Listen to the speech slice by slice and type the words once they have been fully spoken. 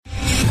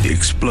the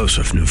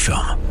explosive new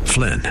film,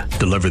 Flynn,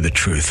 Deliver the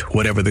Truth,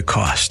 Whatever the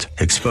Cost,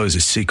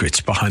 exposes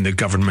secrets behind the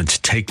government's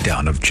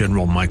takedown of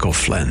General Michael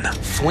Flynn.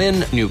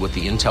 Flynn knew what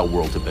the intel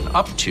world had been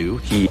up to.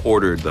 He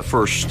ordered the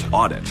first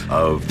audit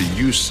of the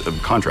use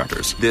of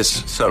contractors.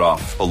 This set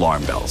off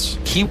alarm bells.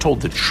 He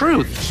told the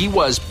truth. He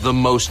was the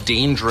most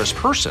dangerous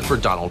person for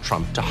Donald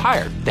Trump to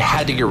hire. They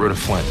had to get rid of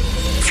Flynn.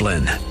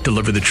 Flynn,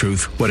 Deliver the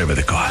Truth, Whatever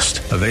the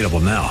Cost. Available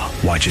now.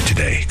 Watch it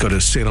today. Go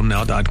to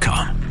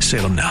salemnow.com.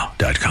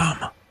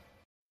 salemnow.com.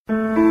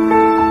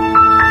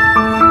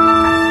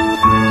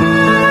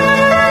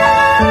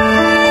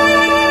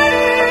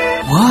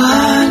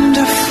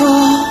 Wonderful,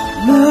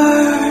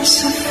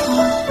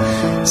 merciful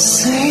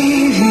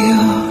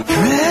Savior,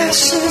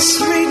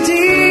 precious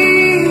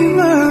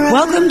Redeemer.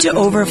 Welcome to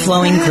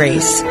Overflowing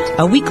Grace,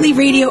 a weekly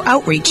radio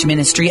outreach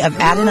ministry of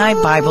Adonai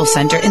Bible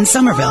Center in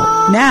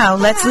Somerville. Now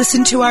let's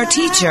listen to our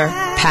teacher,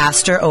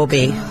 Pastor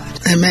Obi.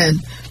 Amen.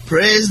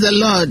 Praise the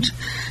Lord.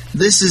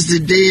 This is the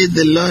day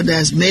the Lord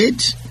has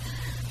made.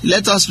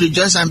 Let us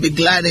rejoice and be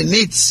glad in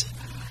it.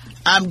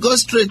 I'm go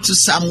straight to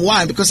Psalm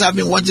 1 because I've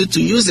been wanting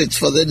to use it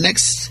for the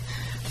next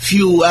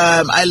few.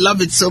 I love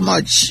it so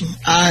much.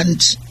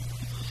 And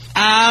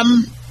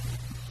I'm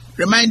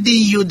reminding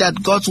you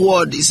that God's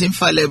word is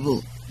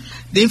infallible.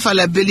 The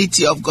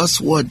infallibility of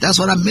God's word. That's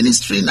what I'm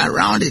ministering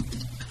around it.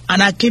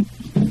 And I keep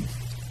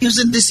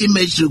using this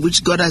imagery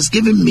which God has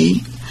given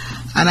me,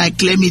 and I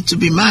claim it to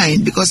be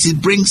mine because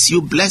it brings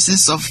you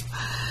blessings of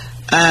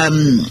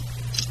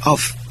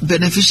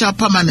beneficial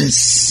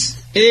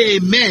permanence.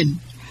 Amen.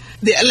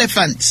 The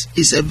elephant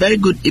is a very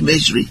good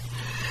imagery,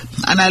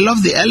 and I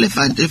love the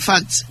elephant. In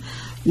fact,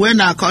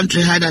 when our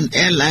country had an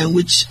airline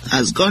which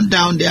has gone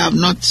down, they have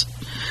not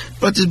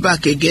brought it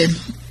back again.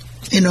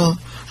 You know,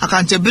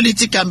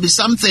 accountability can be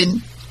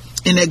something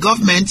in a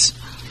government,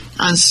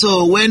 and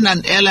so when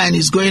an airline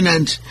is going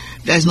and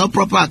there's no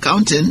proper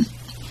accounting,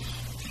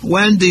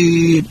 when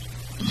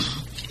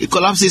it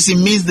collapses, it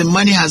means the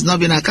money has not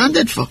been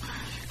accounted for,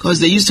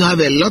 because they used to have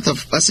a lot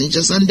of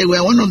passengers and they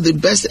were one of the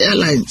best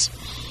airlines.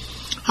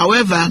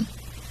 However,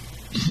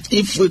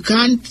 if we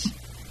can't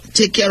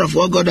take care of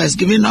what God has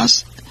given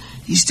us,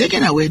 He's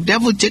taken away. The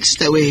devil takes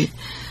it away,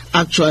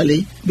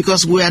 actually,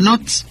 because we are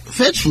not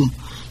faithful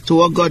to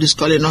what God is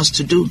calling us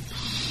to do.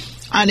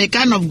 And it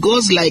kind of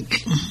goes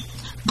like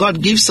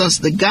God gives us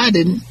the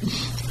garden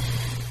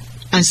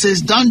and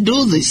says, don't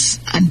do this.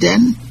 And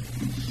then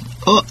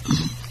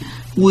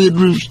we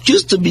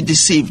refuse to be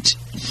deceived.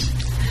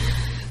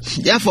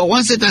 Therefore,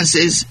 when Satan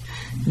says,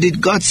 did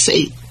God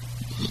say?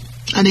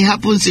 And it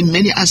happens in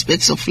many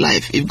aspects of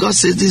life. If God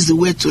says this is the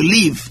way to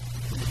live,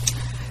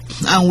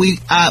 and we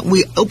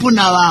open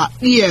our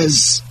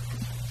ears,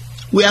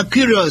 we are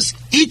curious,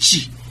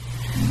 itchy.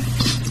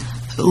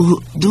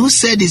 Who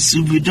said it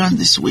will be done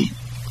this way?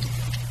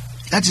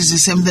 That is the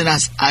same thing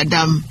as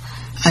Adam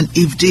and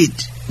Eve did.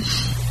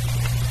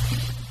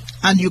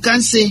 And you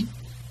can't say,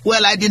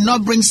 well, I did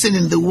not bring sin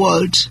in the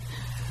world.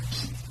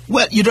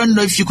 Well, you don't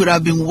know if you could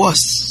have been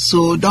worse,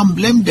 so don't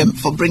blame them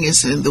for bringing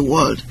sin in the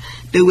world.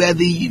 They were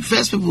the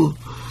first people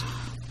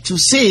to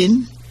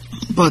sin,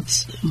 but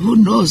who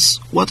knows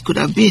what could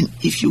have been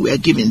if you were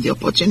given the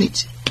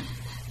opportunity.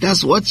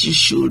 That's what you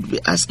should be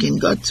asking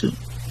God to.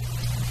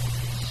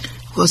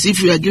 Because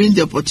if you are given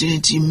the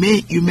opportunity,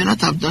 you may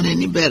not have done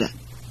any better.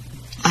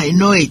 I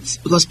know it,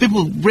 because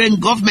people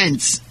blame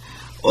governments.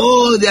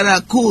 Oh, there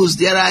are coups,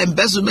 there are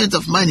embezzlement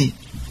of money.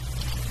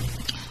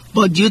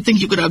 But do you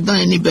think you could have done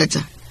any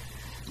better?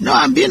 No,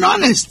 I'm being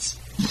honest.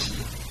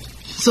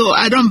 So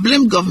I don't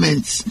blame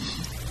governments.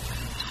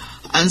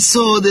 And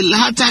so the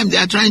hard time they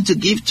are trying to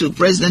give to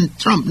President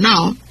Trump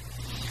now,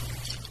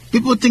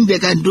 people think they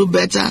can do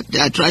better. They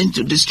are trying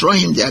to destroy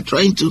him. They are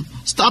trying to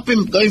stop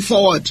him going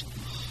forward.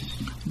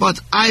 But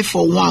I,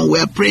 for one, we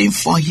are praying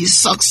for his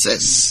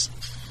success.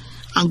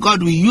 And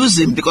God will use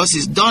him because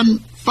he's done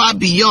far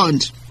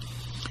beyond.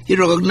 He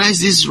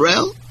recognized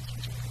Israel.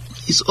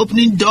 He's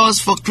opening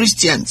doors for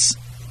Christians.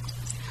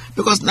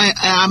 Because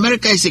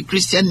America is a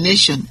Christian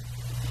nation.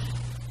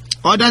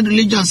 Other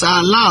religions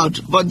are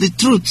allowed, but the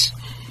truth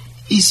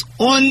is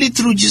only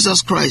through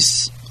Jesus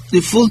Christ,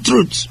 the full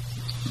truth.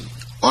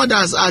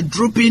 Others are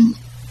drooping,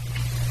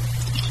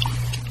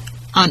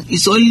 and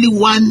it's only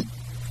one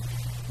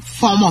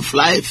form of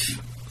life,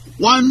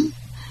 one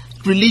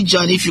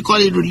religion, if you call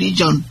it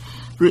religion.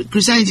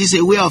 Christianity is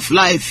a way of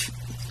life.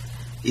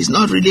 It's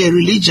not really a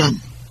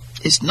religion.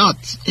 It's not,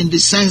 in the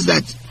sense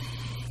that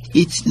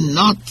it's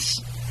not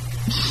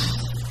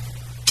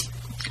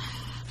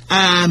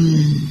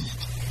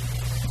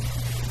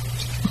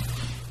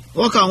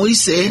what can we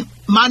say?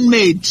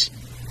 Man-made.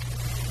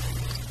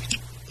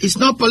 It's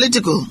not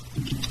political.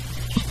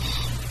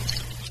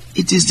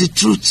 It is the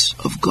truth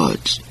of God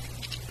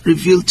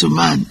revealed to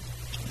man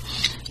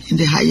in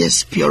the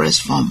highest,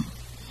 purest form.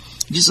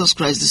 Jesus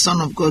Christ, the Son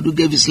of God, who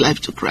gave his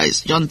life to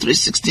Christ. John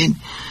 3:16.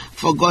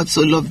 For God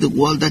so loved the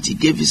world that he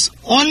gave his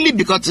only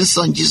begotten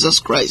Son, Jesus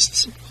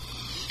Christ.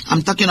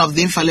 I'm talking of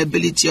the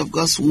infallibility of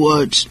God's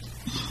word.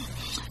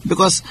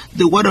 Because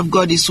the word of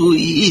God is who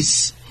he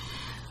is.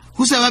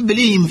 Whosoever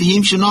believes in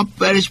him should not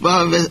perish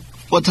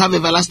but have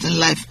everlasting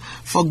life.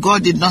 For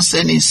God did not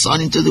send his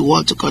Son into the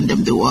world to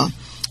condemn the world.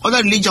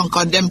 Other religion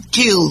condemn,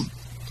 kill,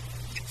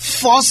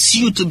 force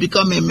you to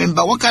become a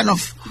member. What kind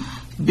of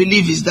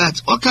belief is that?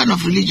 What kind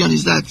of religion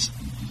is that?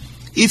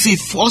 If he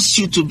forced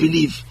you to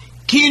believe,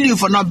 kill you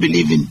for not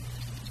believing,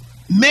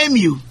 maim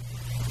you.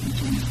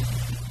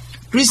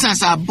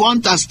 Christians are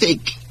burnt at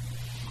stake,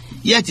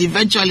 yet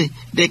eventually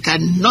they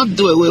cannot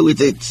do away with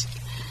it.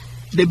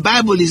 The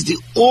Bible is the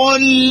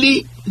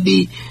only,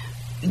 the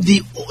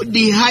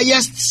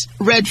highest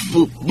read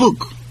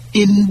book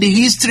in the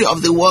history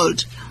of the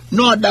world.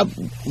 No other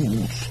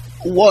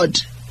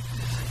word.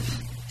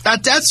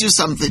 That tells you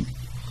something.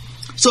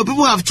 So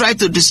people have tried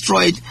to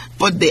destroy it,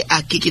 but they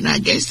are kicking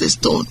against a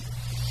stone.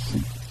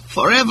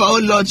 Forever, oh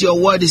Lord, your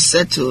word is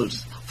settled.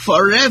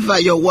 Forever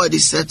your word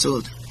is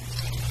settled.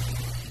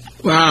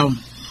 Wow.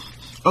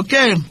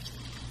 Okay.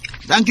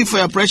 Thank you for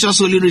your precious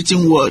holy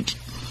written word.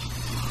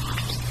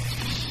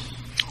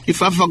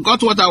 If I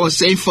forgot what I was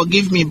saying,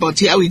 forgive me, but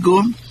here we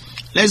go.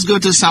 Let's go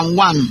to Psalm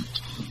 1,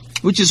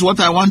 which is what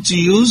I want to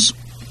use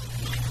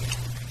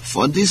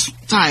for this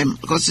time,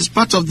 because it's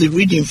part of the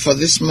reading for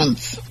this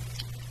month.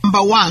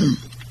 Number 1,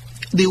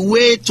 the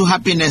way to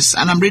happiness.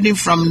 And I'm reading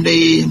from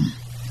the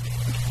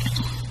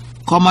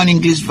Common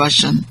English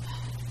Version.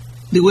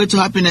 The way to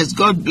happiness.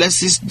 God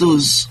blesses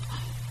those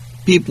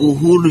people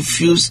who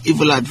refuse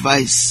evil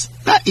advice.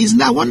 Isn't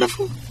that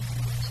wonderful?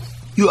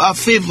 You are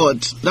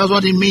favored. That's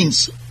what it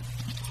means.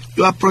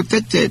 You are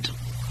protected.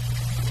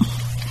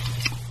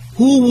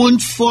 Who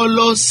won't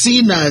follow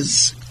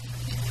sinners?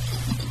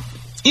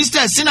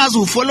 Instead, sinners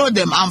will follow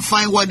them and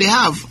find what they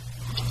have.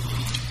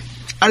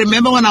 I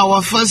remember when I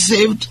was first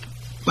saved,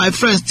 my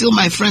friend, still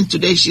my friend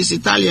today, she's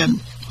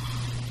Italian.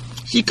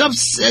 She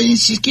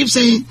keeps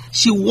saying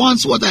she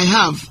wants what I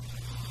have.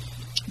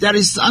 There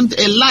is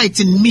a light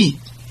in me.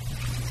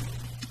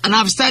 And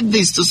I've said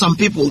this to some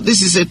people.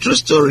 This is a true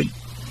story.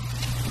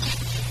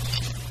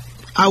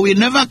 I will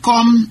never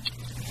come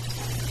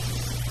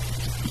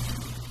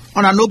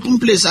on an open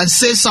place and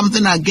say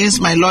something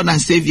against my Lord and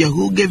Savior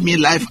who gave me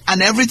life,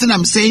 and everything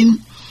I'm saying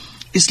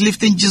is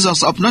lifting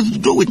Jesus up, nothing to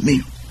do with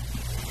me.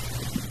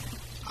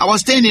 I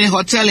was staying in a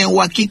hotel in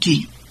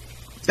Waikiki.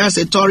 That's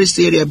a tourist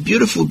area,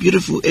 beautiful,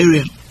 beautiful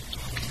area.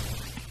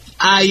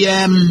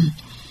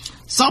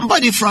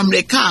 Somebody from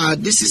the car,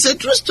 this is a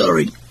true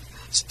story,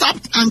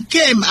 stopped and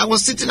came. I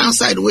was sitting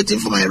outside waiting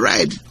for my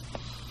ride.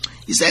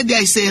 He said,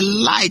 there is a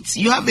light,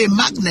 you have a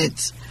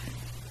magnet.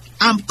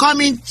 I'm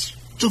coming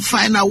to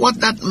find out what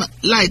that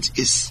light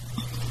is.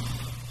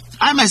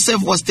 I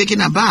myself was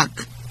taken aback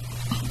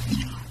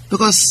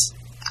because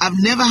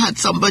I've never had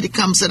somebody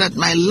come say that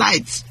my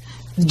light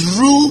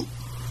drew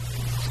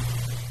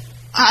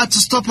her to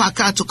stop her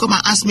car to come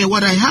and ask me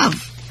what I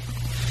have.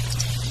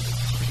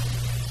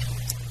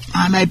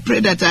 And I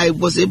pray that I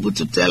was able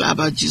to tell her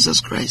about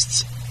Jesus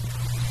Christ.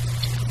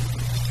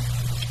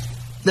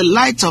 The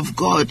light of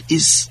God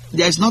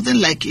there is nothing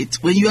like it.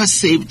 When you are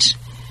saved,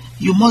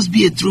 you must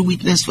be a true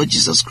witness for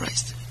Jesus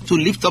Christ, to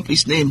lift up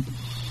his name.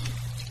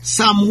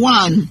 Psalm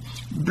 1,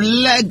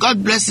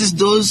 God blesses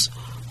those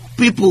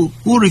people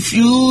who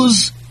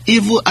refuse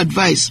evil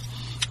advice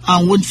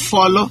and won't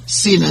follow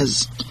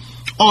sinners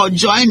or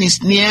join in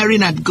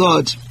sneering at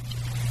God.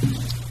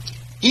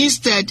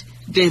 Instead,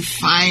 they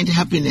find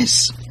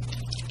happiness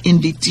in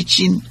the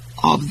teaching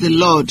of the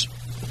Lord.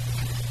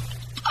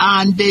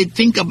 And they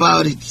think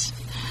about it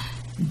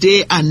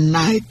day and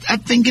night.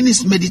 That thinking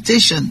is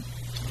meditation.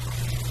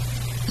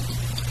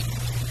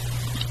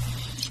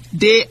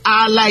 They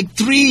are like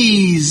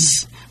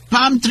trees,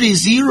 palm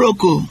trees,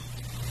 iroko,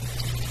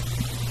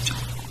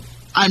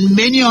 and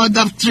many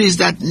other trees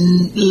that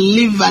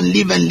live and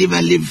live and live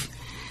and live.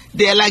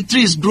 They are like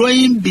trees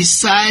growing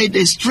beside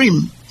a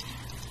stream,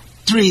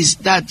 trees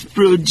that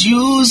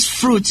produce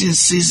fruit in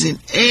season.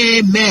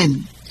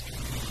 Amen.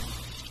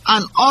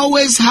 And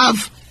always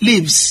have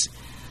leaves.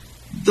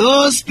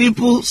 Those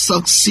people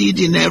succeed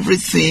in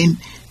everything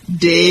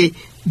they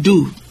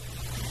do.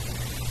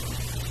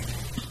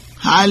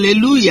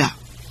 Hallelujah.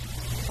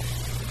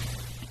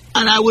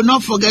 And I will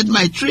not forget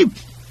my trip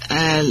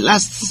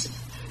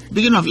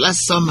beginning of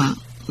last summer,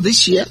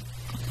 this year,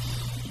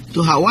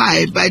 to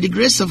Hawaii. By the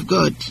grace of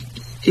God,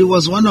 it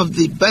was one of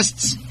the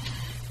best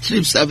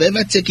trips I've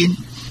ever taken.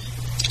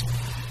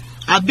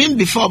 I've been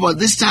before, but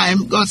this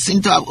time God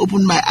seemed to have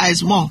opened my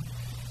eyes more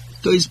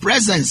to his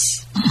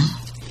presence.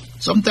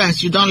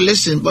 Sometimes you don't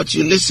listen, but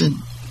you listen.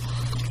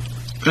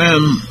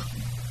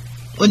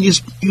 When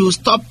you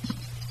stop,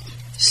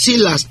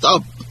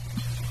 stop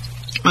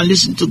and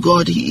listen to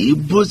God, he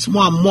brings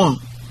more and more.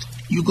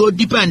 You go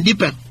deeper and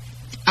deeper.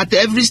 At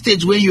every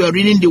stage when you are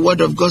reading the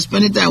word of God,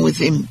 spending time with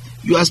him,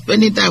 you are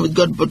spending time with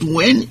God. But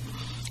when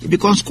it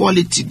becomes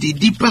quality, the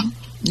deeper,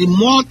 the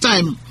more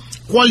time,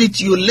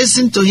 quality, you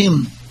listen to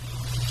him.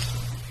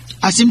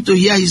 I seem to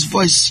hear his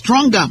voice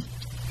stronger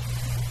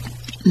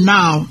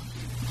now.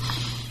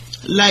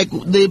 Like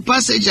the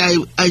passage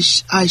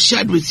I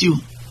shared with you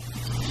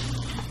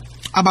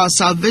about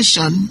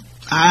salvation,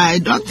 I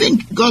don't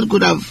think God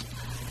could have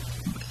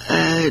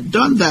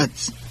done that,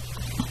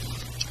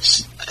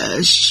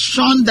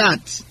 shone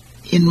that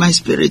in my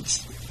spirit,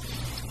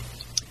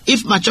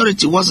 if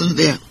maturity wasn't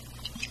there.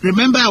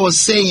 Remember I was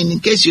saying, in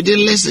case you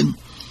didn't listen,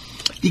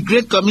 the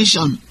Great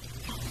Commission,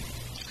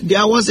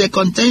 there was a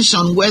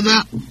contention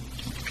whether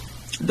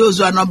those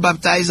who are not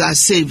baptized are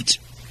saved.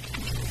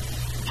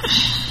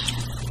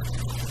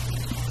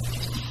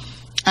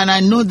 And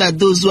I know that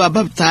those who are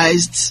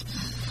baptized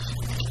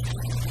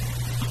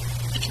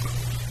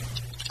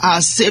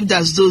are saved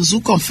as those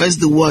who confess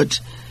the word.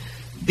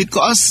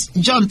 Because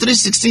John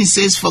 3:16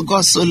 says, "For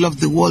God so loved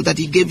the world that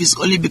he gave his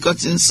only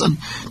begotten Son,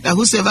 that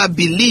whosoever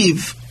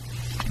believe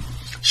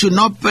should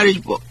not perish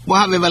but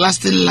have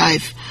everlasting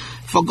life.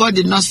 For God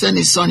did not send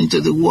his Son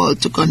into the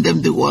world to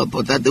condemn the world,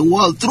 but that the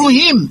world through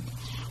him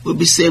will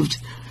be saved."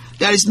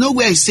 There is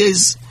nowhere it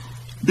says,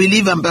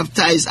 believe and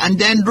baptize. And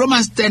then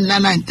Romans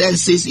 10:9 and 10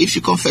 says, if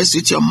you confess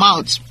with your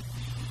mouth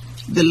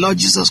the Lord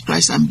Jesus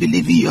Christ and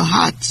believe in your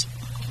heart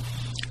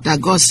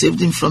that God saved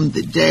him from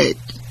the dead,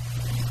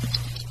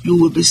 you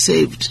will be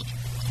saved.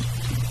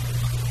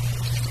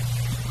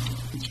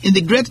 In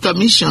the Great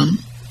Commission,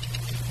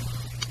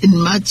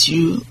 in Mark,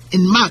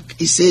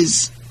 it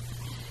says,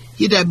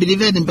 he that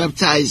believeth and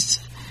baptized.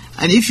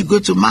 And if you go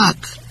to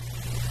Luke,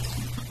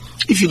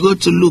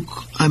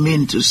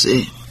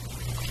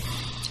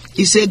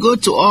 he said, go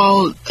to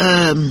all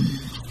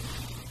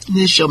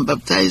nation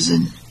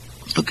baptizing.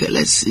 Okay,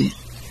 let's see.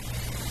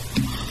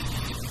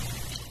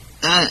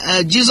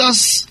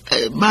 Jesus,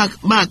 Matthew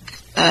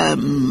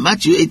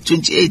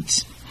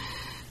 8:28.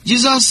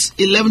 Jesus'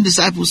 11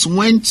 disciples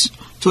went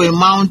to a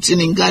mountain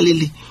in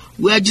Galilee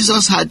where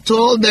Jesus had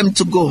told them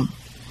to go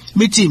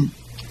meet him.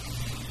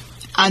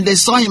 And they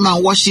saw him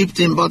and worshipped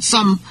him, but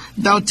some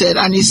doubted.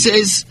 And he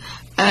says,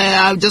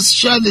 I'll just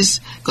share this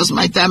because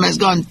my time has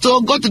gone. So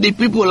go to the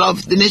people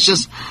of the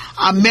nations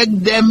and make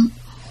them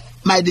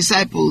my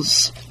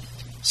disciples.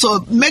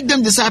 So make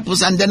them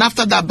disciples, and then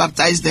after that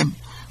baptize them.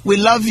 We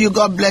love you.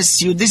 God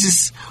bless you. This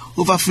is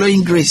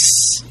Overflowing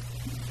Grace.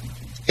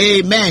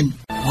 Amen.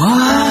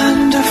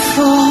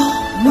 Wonderful,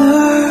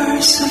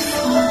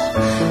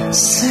 merciful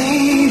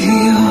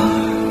Savior,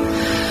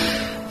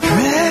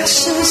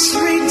 precious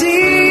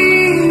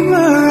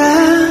Redeemer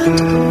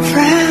and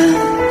friend.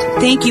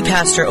 Thank you,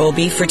 Pastor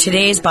Obi, for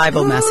today's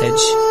Bible message.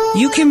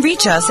 You can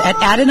reach us at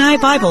Adonai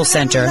Bible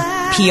Center,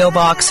 P.O.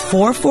 Box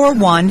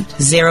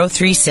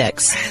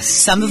 441036,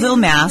 Somerville,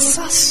 Mass.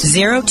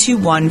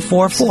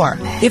 02144.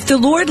 If the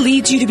Lord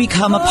leads you to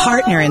become a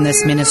partner in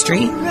this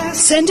ministry,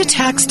 send a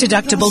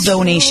tax-deductible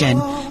donation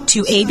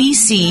to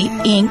ABC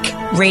Inc.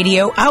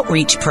 Radio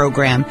Outreach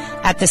Program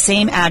at the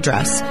same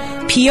address,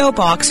 P.O.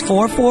 Box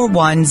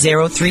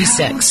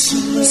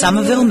 441036,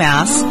 Somerville,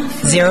 Mass.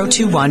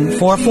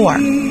 02144.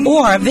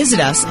 Or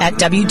visit us at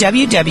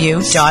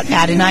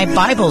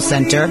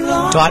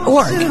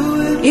www.AdonaiBibleCenter.org.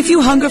 If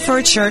you hunger for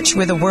a church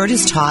where the Word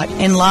is taught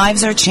and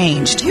lives are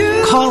changed,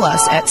 call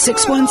us at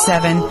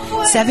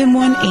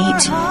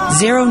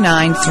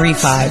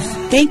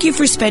 617-718-0935. Thank you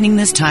for spending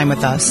this time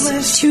with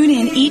us. Tune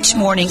in each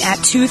morning at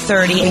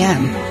 2:30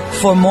 a.m.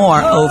 for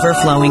more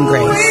Overflowing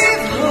Grace.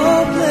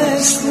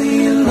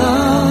 Hopelessly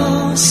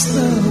lost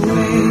the way.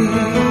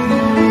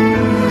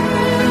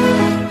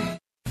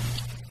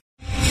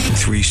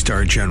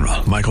 3-star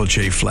General Michael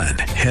J. Flynn,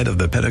 head of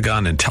the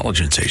Pentagon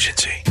Intelligence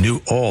Agency,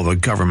 knew all the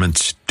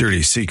government's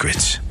dirty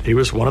secrets. He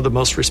was one of the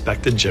most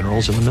respected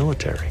generals in the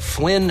military.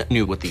 Flynn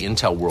knew what the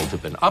intel world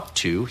had been up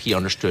to. He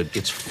understood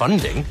its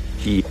funding.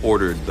 He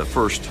ordered the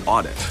first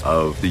audit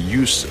of the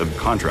use of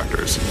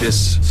contractors.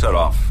 This set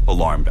off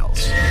alarm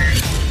bells.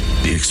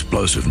 The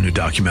explosive new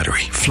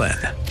documentary, Flynn,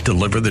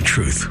 Deliver the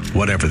Truth,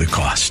 Whatever the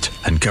Cost,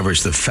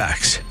 uncovers the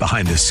facts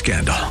behind this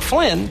scandal.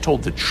 Flynn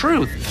told the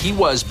truth. He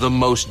was the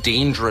most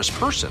dangerous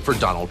person for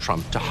Donald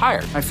Trump to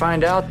hire. I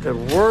find out the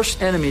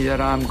worst enemy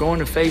that I'm going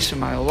to face in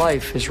my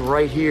life is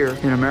right here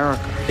in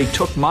America. They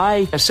took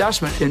my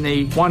assessment and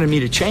they wanted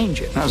me to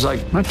change it. And I was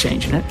like, I'm not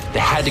changing it. They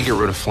had to get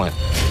rid of Flynn.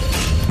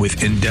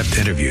 With in-depth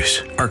interviews,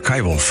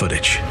 archival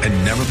footage,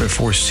 and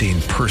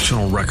never-before-seen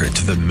personal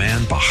records of the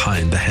man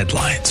behind the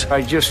headlines.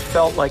 I just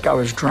felt like I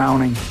was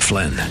drowning.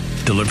 Flynn,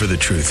 Deliver the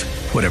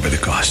Truth, Whatever the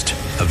Cost.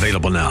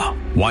 Available now.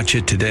 Watch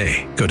it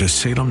today. Go to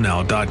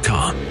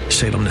salemnow.com.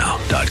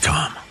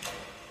 salemnow.com.